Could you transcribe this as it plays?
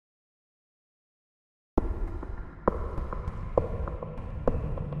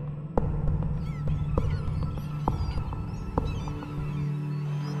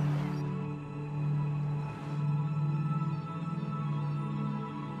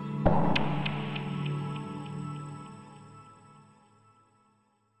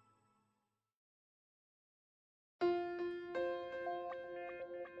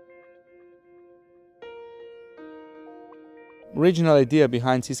Original idea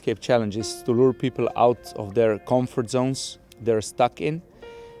behind Seascape Challenge is to lure people out of their comfort zones they're stuck in,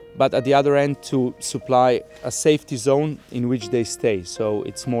 but at the other end to supply a safety zone in which they stay. So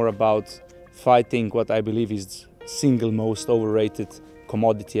it's more about fighting what I believe is single most overrated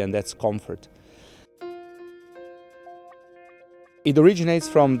commodity, and that's comfort. It originates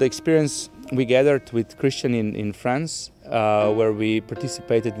from the experience we gathered with Christian in France, where we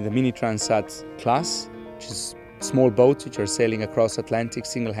participated in the Mini Transat class, which is small boats which are sailing across Atlantic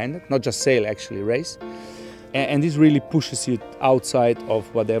single-handed, not just sail, actually race. And this really pushes you outside of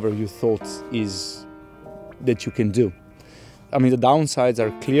whatever you thought is that you can do. I mean, the downsides are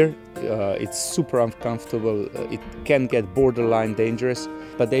clear. It's super uncomfortable. It can get borderline dangerous,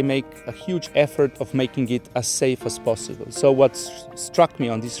 but they make a huge effort of making it as safe as possible. So what struck me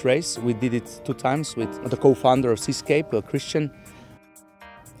on this race, we did it 2 times with the co-founder of Seascape, Christian,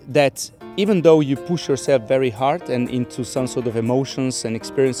 that even though you push yourself very hard and into some sort of emotions and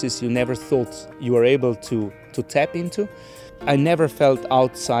experiences you never thought you were able to tap into, I never felt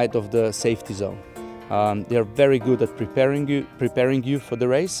outside of the safety zone. They're very good at preparing you for the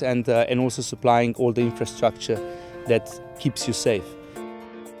race and also supplying all the infrastructure that keeps you safe.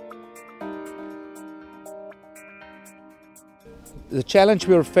 The challenge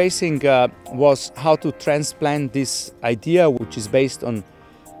we were facing was how to transplant this idea, which is based on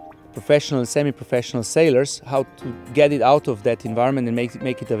professional and semi-professional sailors, how to get it out of that environment and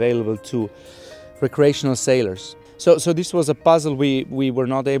make it available to recreational sailors. So this was a puzzle we were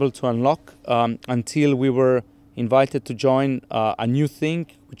not able to unlock until we were invited to join a new thing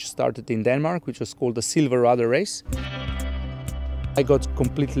which started in Denmark, which was called the Sliverrudder race. I got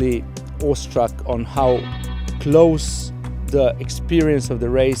completely awestruck on how close the experience of the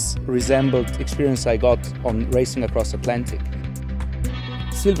race resembled experience I got on racing across Atlantic.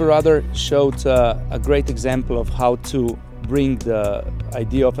 Sliverrudder showed a great example of how to bring the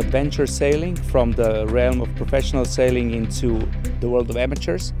idea of adventure sailing from the realm of professional sailing into the world of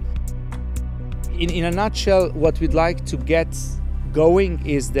amateurs. In a nutshell, what we'd like to get going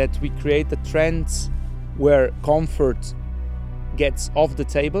is that we create a trend where comfort gets off the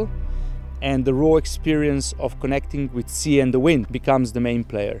table and the raw experience of connecting with sea and the wind becomes the main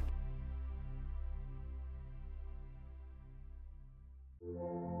player.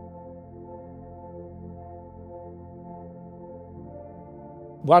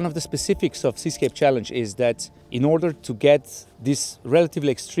 One of the specifics of Seascape Challenge is that in order to get this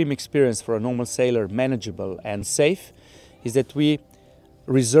relatively extreme experience for a normal sailor manageable and safe, is that we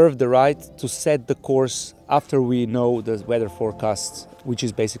reserve the right to set the course after we know the weather forecast, which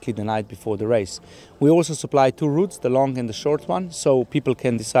is basically the night before the race. We also supply 2 routes, the long and the short one, so people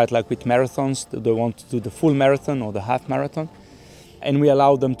can decide, like with marathons, do they want to do the full marathon or the half marathon. And we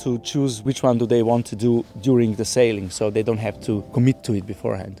allow them to choose which one do they want to do during the sailing, so they don't have to commit to it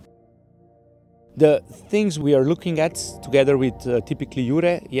beforehand. The things we are looking at, together with typically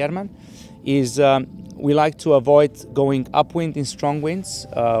Jure Jerman, is we like to avoid going upwind in strong winds.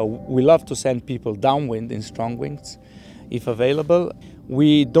 We love to send people downwind in strong winds, if available.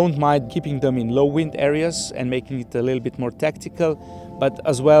 We don't mind keeping them in low wind areas and making it a little bit more tactical, but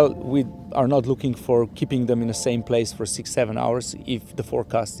as well we are not looking for keeping them in the same place for 6-7 hours if the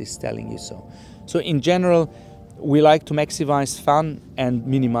forecast is telling you so. So in general, we like to maximize fun and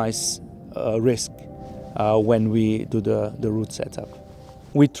minimize risk when we do the route setup.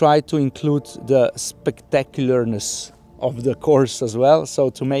 We try to include the spectacularness of the course as well, so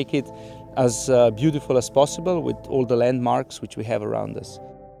to make it as beautiful as possible with all the landmarks which we have around us.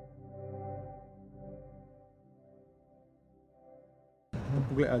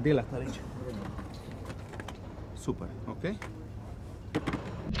 Super, okay.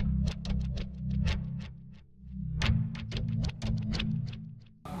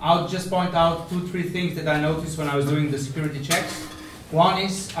 I'll just point out 2-3 things that I noticed when I was doing the security checks. One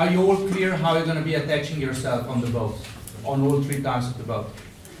is, are you all clear how you're going to be attaching yourself on the boat, on all 3 times of the boat?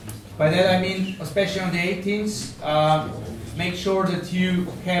 By that I mean, especially on the 18s, make sure that you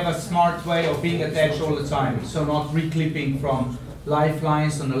have a smart way of being attached all the time, so not reclipping from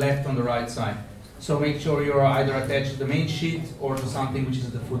lifelines on the left on the right side. So make sure you're either attached to the main sheet or to something which is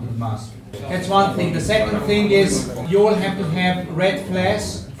at the foot of the mast. That's one thing. The second thing is you all have to have red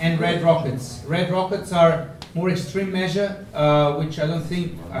flares and red rockets. Red rockets are more extreme measure, which I don't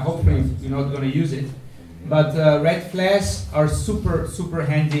think, hopefully you're not going to use it. But red flares are super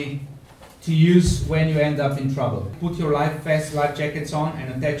handy to use when you end up in trouble. Put your life jackets on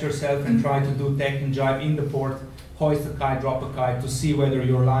and attach yourself and try to do tack and jibe in the port, hoist a kite, drop a kite to see whether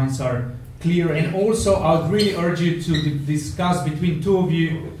your lines are clear. And also I would really urge you to discuss between 2 of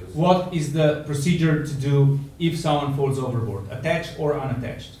you what is the procedure to do if someone falls overboard, attached or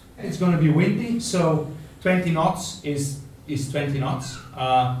unattached. It's going to be windy, so 20 knots is 20 knots,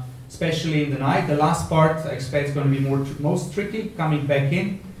 especially in the night. The last part I expect is going to be most tricky, coming back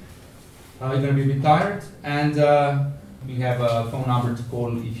in. You're going to be a bit tired, and we have a phone number to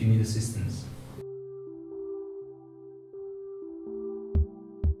call if you need assistance.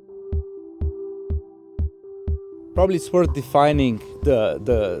 Probably it's worth defining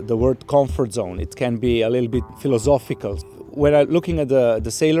the word comfort zone. It can be a little bit philosophical. When I'm looking at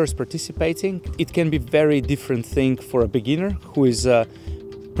the sailors participating, it can be very different thing for a beginner who is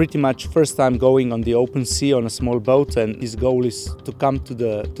pretty much first time going on the open sea on a small boat, and his goal is to come to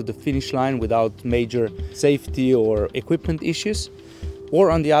the finish line without major safety or equipment issues.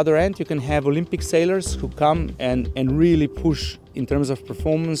 Or on the other end, you can have Olympic sailors who come and really push in terms of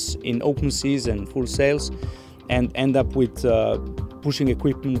performance in open seas and full sails, and end up with pushing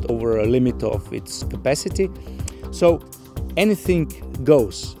equipment over a limit of its capacity. So anything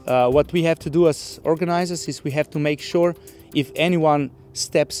goes. What we have to do as organizers is we have to make sure if anyone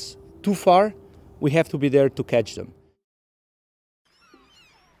steps too far, we have to be there to catch them.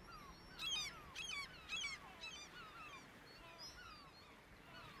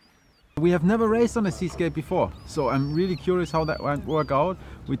 We have never raced on a Seascape before, so I'm really curious how that went work out.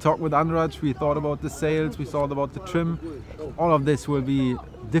 We talked with Andraj, we thought about the sails, we thought about the trim. All of this will be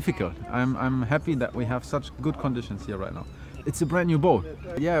difficult. I'm happy that we have such good conditions here right now. It's a brand new boat.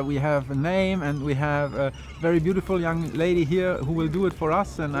 Yeah, we have a name and we have a very beautiful young lady here who will do it for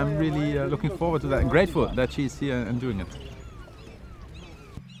us, and I'm really looking forward to that and grateful that she's here and doing it.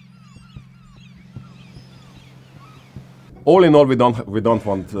 All in all, we don't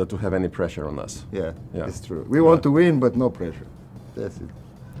want to have any pressure on us. Yeah, it's true. We want to win, but no pressure. That's it.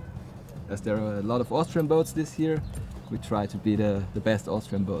 As there are a lot of Austrian boats this year, we try to be the best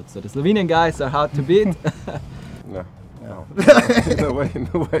Austrian boats. So the Slovenian guys are hard to beat. No. in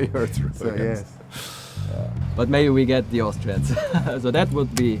the way you're true. So yes. But maybe we get the Austrians. So that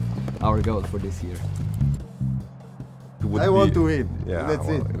would be our goal for this year. I want to win. Yeah, that's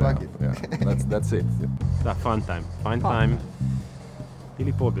it. Fuck it. Yeah. That's it. Da, fun time. Fun time.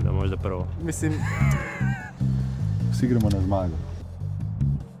 Ili pobjeda možda prvo. Mislim, Vsi gremo na zmago.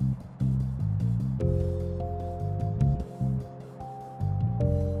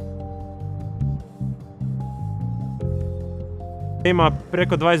 Ima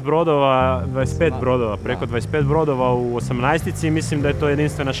preko 20 brodova, 25 brodova, preko 25 brodova u 18-ici i mislim da je to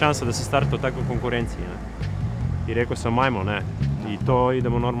jedinstvena šansa da se starta u takvoj konkurenciji. Ne? I rekao sam ajmo, ne, i to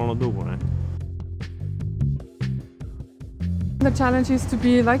idemo normalno dugo, ne. The challenge is to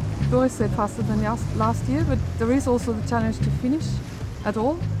be, like Boris said, faster than last year, but there is also the challenge to finish at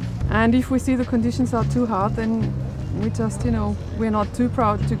all. And if we see the conditions are too hard, then we just, we're not too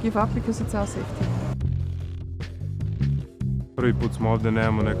proud to give up because it's our safety. Prvi put smo ovdje,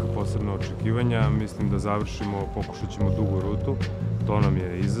 nemamo neka posebna očekivanja, mislim da završimo, pokušat ćemo dugu rutu, to nam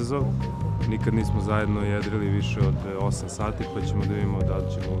je izazov. Nikad nismo zajedno jedrili više od 8 sati, pa ćemo da vidimo da li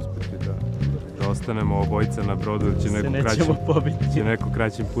ćemo uspjeti da ostanemo obojica na brodu ili će neko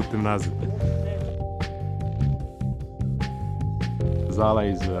kraćim putem nazad. Zala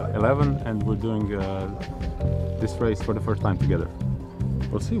is 11 and we're doing this race for the first time together.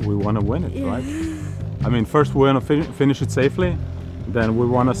 We'll see, we want to win it, right? I mean, first we want to finish it safely, then we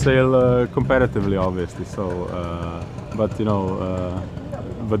want to sail competitively, obviously. So, but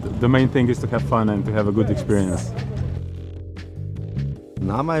but the main thing is to have fun and to have a good experience.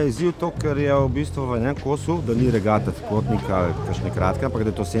 Nama je izziv to, ker je v bistvu v enem kosu, da ni regata kotnika ali kakšne kratke, ampak da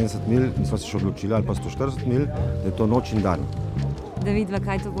je to 70 mil, nismo se še odločili, ali pa 140 mil, da je to noč in dan. Da vidva,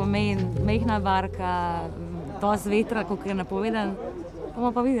 kaj to pomeni, mehna barka, dosti vetra, kot je napovedan, pa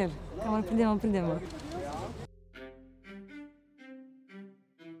bomo pa videli, kamor pridemo.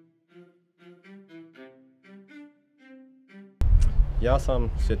 Ja sam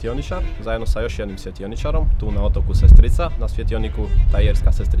svjetioničar, zajedno sa još jednim svjetioničarom, tu na otoku Sestrica, na svjetioniku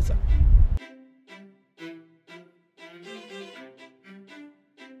Tajerska Sestrica.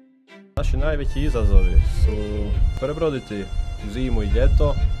 Naši najveći izazovi su prebroditi zimu i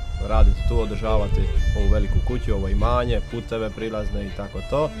ljeto, raditi tu, održavati ovu veliku kuću, ovo imanje, puteve prilazne i tako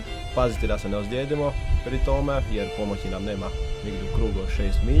to. Paziti da se ne ozlijedimo pri tome, jer pomoći nam nema nigdje u krugu od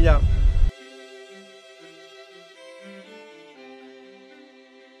 6 milja.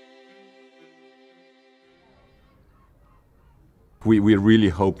 We really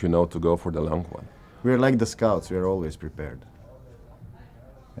hope, to go for the long one. We're like the scouts, we're always prepared.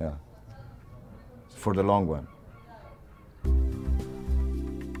 Yeah. For the long one.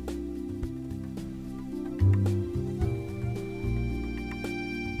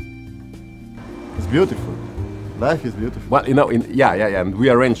 It's beautiful. Life is beautiful. Well, you know, and we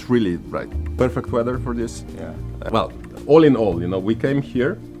arranged really perfect weather for this. Yeah. Well, all in all, you know, we came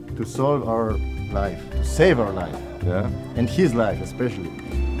here to solve our life, to save our life. Yeah. And his life especially.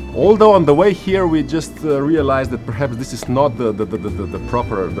 Although on the way here we just realized that perhaps this is not the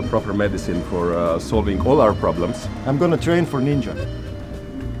proper medicine for solving all our problems. I'm gonna train for ninja.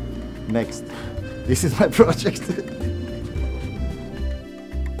 Next. This is my project.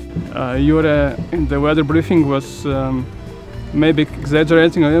 The weather briefing was maybe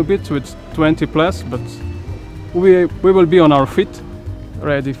exaggerating a little bit with 20 plus, but we will be on our feet,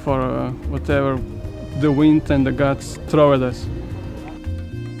 ready for whatever the wind and the gods throw at us.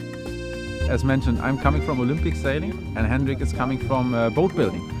 As mentioned, I'm coming from Olympic sailing and Hendrik is coming from boat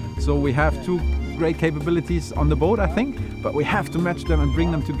building. So we have two great capabilities on the boat, I think, but we have to match them and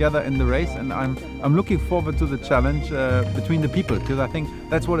bring them together in the race. And I'm looking forward to the challenge between the people, because I think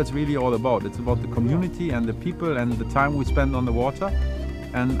that's what it's really all about. It's about the community and the people and the time we spend on the water.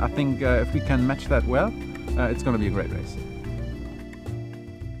 And I think if we can match that well, it's going to be a great race.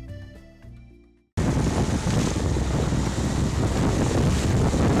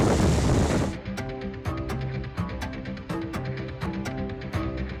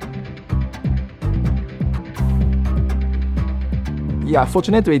 Yeah,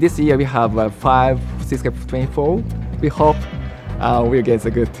 fortunately this year we have 5 Seascape 24. We hope we'll get a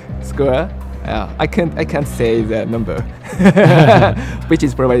good score. I can't say the number, which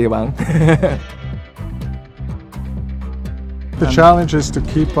is probably one. The challenge is to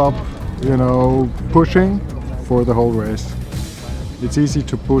keep up, you know, pushing for the whole race. It's easy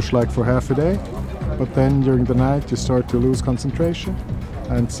to push like for half a day, but then during the night you start to lose concentration.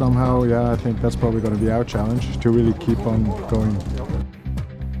 And somehow, yeah, I think that's probably going to be our challenge, to really keep on going.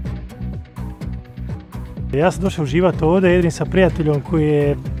 Ja sam došao uživati ovdje, jednim sa prijateljom koji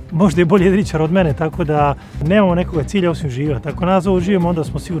je možda i bolji jedričar od mene, tako da nemamo nekoga cilja osim uživati. Ako nas ovo uživamo, onda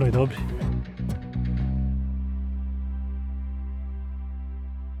smo sigurno i dobri.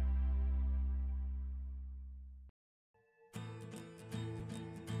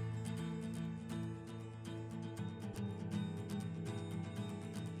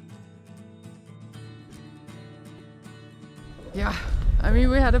 Yeah, I mean,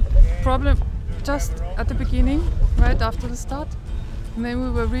 we had a problem just at the beginning, right after the start. And then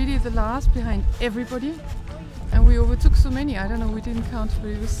we were really the last behind everybody. And we overtook so many, I don't know, we didn't count, but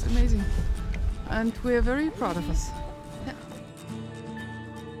it was amazing. And we are very proud of us. Yeah.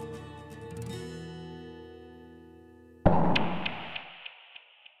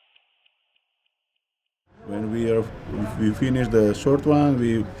 When we finish the short one,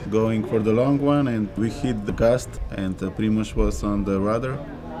 we going for the long one, and we hit the gust, and Primož was on the rudder,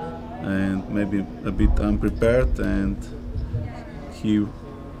 and maybe a bit unprepared, and he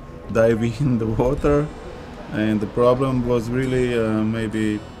dived in the water, and the problem was really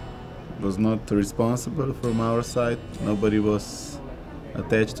maybe was not responsible from our side. Nobody was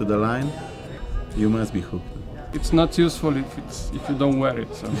attached to the line. You must be hooked. It's not useful if you don't wear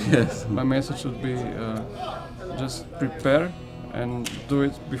it. So yes. My message would be just prepare and do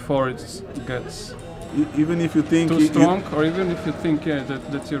it before it gets even if you think too strong, or even if you think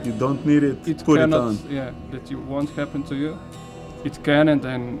that you don't need it, put it on. Yeah, that it won't happen to you. It can, and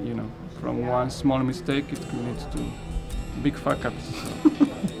then from one small mistake it can lead to big fuck ups. So.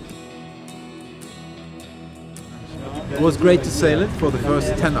 It was great to sail it for the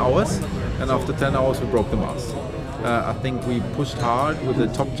first 10 hours, and after 10 hours we broke the mast. I think we pushed hard with the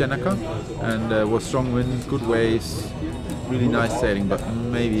top Jezera, and was strong wind, good waves, really nice sailing, but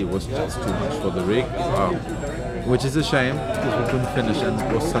maybe it was just too much for the rig, which is a shame because we couldn't finish, and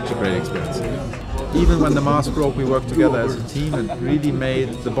it was such a great experience. Even when the mast broke, we worked together as a team and really made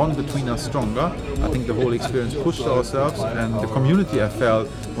the bond between us stronger. I think the whole experience pushed ourselves, and the community I felt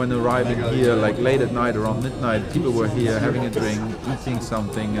when arriving here, like late at night, around midnight, people were here having a drink, eating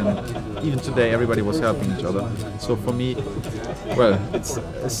something, and even today everybody was helping each other. So for me, well, it's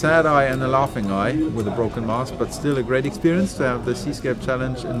a sad eye and a laughing eye with a broken mast, but still a great experience to have the Seascape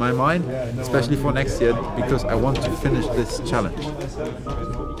challenge in my mind, especially for next year, because I want to finish this challenge.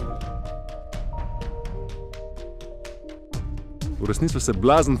 V resnici se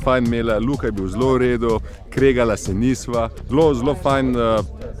blazen fajn imela, Luka je bil zelo v redu, kregala se nisva, zelo fajn,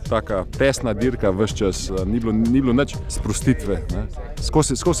 taka tesna dirka ves čas, ni bilo nič sprostitve.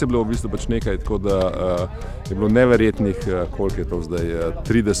 Skozi je bilo v bistvu pač nekaj, tako da je bilo neverjetnih, koliko je to zdaj,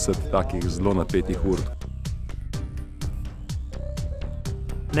 30 takih zelo napetih ur.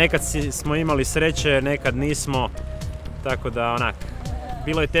 Nekad smo imali sreće, nekad nismo, tako da onak,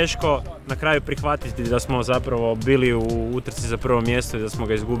 bilo je teško na kraju prihvatiti da smo zapravo bili u utrci za prvo mjesto i da smo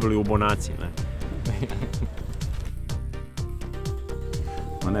ga izgubili u Bonaciji.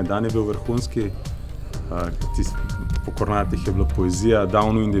 Dan je bil vrhunski, po Kornatih je bila poezija,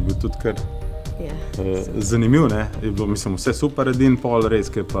 Downwind je bil tudi kar zanimiv, ne. Je bilo, mislim, vse super, edin pol res,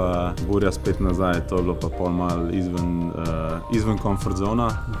 ki je pa burja spet nazaj, to je bilo pa pol malo izven comfort zona.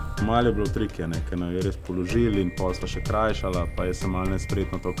 Malo je bilo trikje, ne, ker nam je res položili in pol sva še krajšala, pa je se malo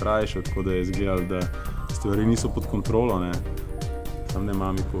nespretno to krajšal, tako da je izgledalo, da stvari niso pod kontrolo, ne. Sam ne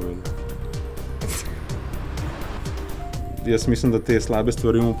mami povedal. Jaz mislim, da te slabe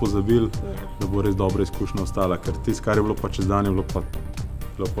stvari bomo pozabili, da bo res dobra izkušnja ostala, ker tisto, kar je bilo pa čez dan, je bilo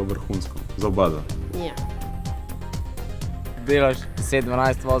pa vrhunsko, za oba dva. Ja. Delaš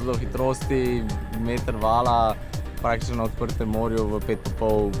 10-12 vozlov hitrosti, meter vala, praktično na odprtem morju v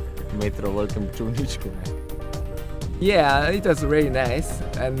 5,5 metrov velikem čolničku. Yeah, it was really nice,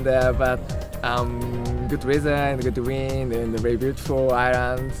 and but good weather and good wind and very beautiful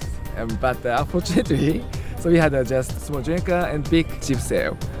islands. But unfortunately, so we had just small drinker and big jeep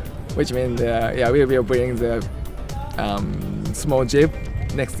sail, which means we will bring the small jeep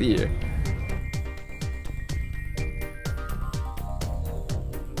next year.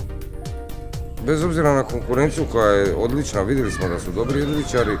 Bez obzira na konkurenciju koja je odlična, vidjeli smo da su dobri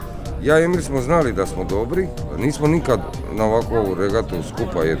jedriličari. Ja i Emil smo znali da smo dobri, nismo nikad na ovakvu regatu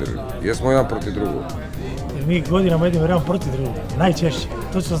skupa jedrili. Jesmo jedan protiv drugog. Jer mi godinama jedemo jedan protiv drugog, najčešće.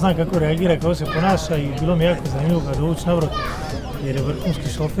 Točno znam kako reagira, kako se ponaša i bilo mi jako zanimljivo ga dovući na brod. Jer je vrhunski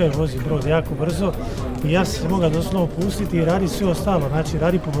šofer, vozi brod jako brzo i ja sam se mogao doslovno pustiti i radi sve ostalo, znači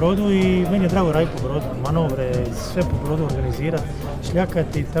radi po brodu i meni je drago raditi po brodu, manovre, sve po brodu organizirati,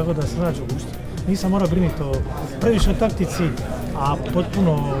 šljakati, tako da se znači ugušti. Nisam morao brinuti previše o taktici, a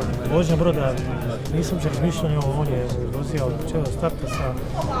potpuno vožnja broda nisam uopće razmišljao o njemu, on je vozio od početka do starta sa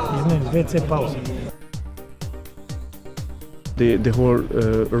jednom WC pauze. The whole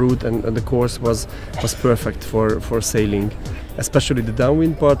route and the course was perfect for sailing. Especially the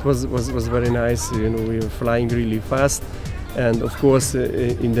downwind part was very nice. You know, we were flying really fast, and of course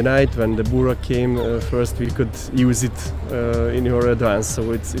in the night when the burra came first, we could use it in your advance.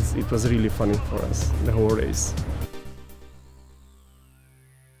 So it was really funny for us, the whole race.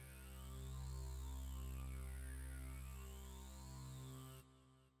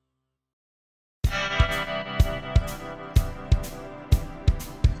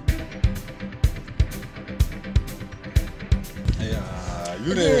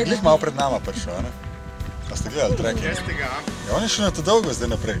 Jure je glih malo pred nama prišel, ne? Pa ste gledali tracking? Jeste ga. Ja, on je šel na to dolgo zdaj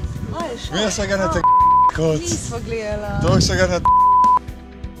naprej. A, je šel? Mi se ga na te kot. Nismo gledala. Dolgo se ga na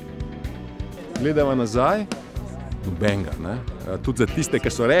Gledava nazaj, nobenega, ne? Tudi za tiste, ki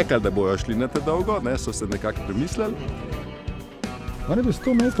so rekli, da bojo šli na te dolgo, ne, so se nekako premislili. On je bil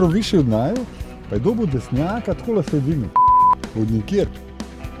 100 metrov višji od naju, pa je dobil desnjaka, takole se je dvignil. Od nikjer.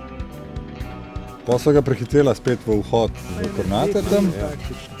 Pa so ga prehitela spet v vhod v Kornate tam.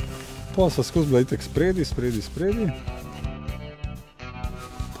 Pa so skozi bila itek spredi.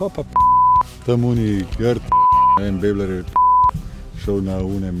 Pa tam oni grd, ne vem, Bebler je šel na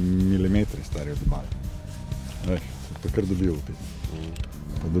une milimetre stari od obale. Pa kar dobil opet.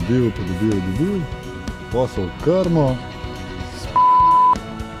 Pa dobil. Pa so v krmo.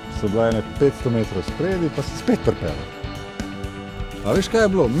 So bila ene 500 metrov spredi, pa se spet pripela. A veš, kaj je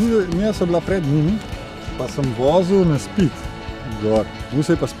bilo? Mija so bila pred njimi, pa sem vozil na spit gor. On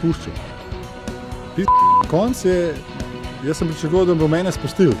se je pa spuščal. Konc je, jaz sem pričakoval, da bo mene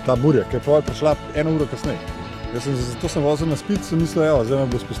spustil, ta burja, ki je prišla 1 uro kasneje. Zato sem vozil na spit, sem mislil, evo, zdaj me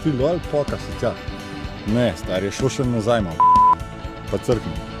bo spustil dol, pokaj se tja. Ne, star je šel še nazaj malo, pa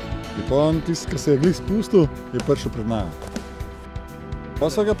crknil. In pa on tisti, ki se je glih spustil, je prišel pred nami.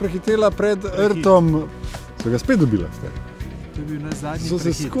 Pa so ga prehitela pred rtom, so ga spet dobila, star. To je bil naš zadnji so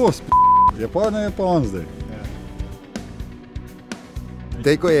se skozi je pa on zdaj.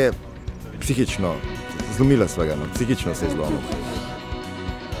 Tejko je psihično, zlomila svega, no, psihično se je zlomil.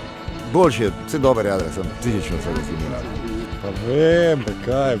 Boljše je, vse dober jadre, sem psihično se je zlomila. Pa vem, pa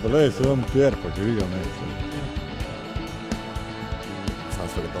kaj, pa lej, se vam pier, pa kriga, ne. Sam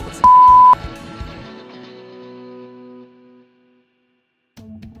svega dober se.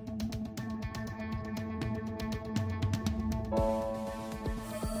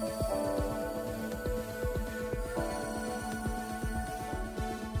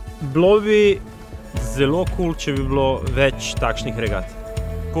 Bilo bi zelo cool, če bi bilo več takšnih regat.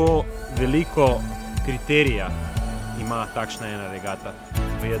 Kako veliko kriterija ima takšna ena regata.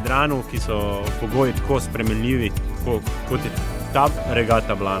 V Jadranu, ki so pogoji tako spremenljivi, kot je ta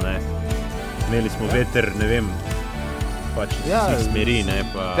regata bila, ne. Imeli smo veter, ne vem, pač iz vseh smeri, ne,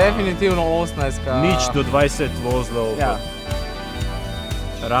 pa... Definitivno 18-ka... Nič do 20 vozlov.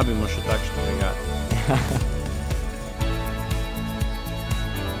 Rabimo še takšno regato.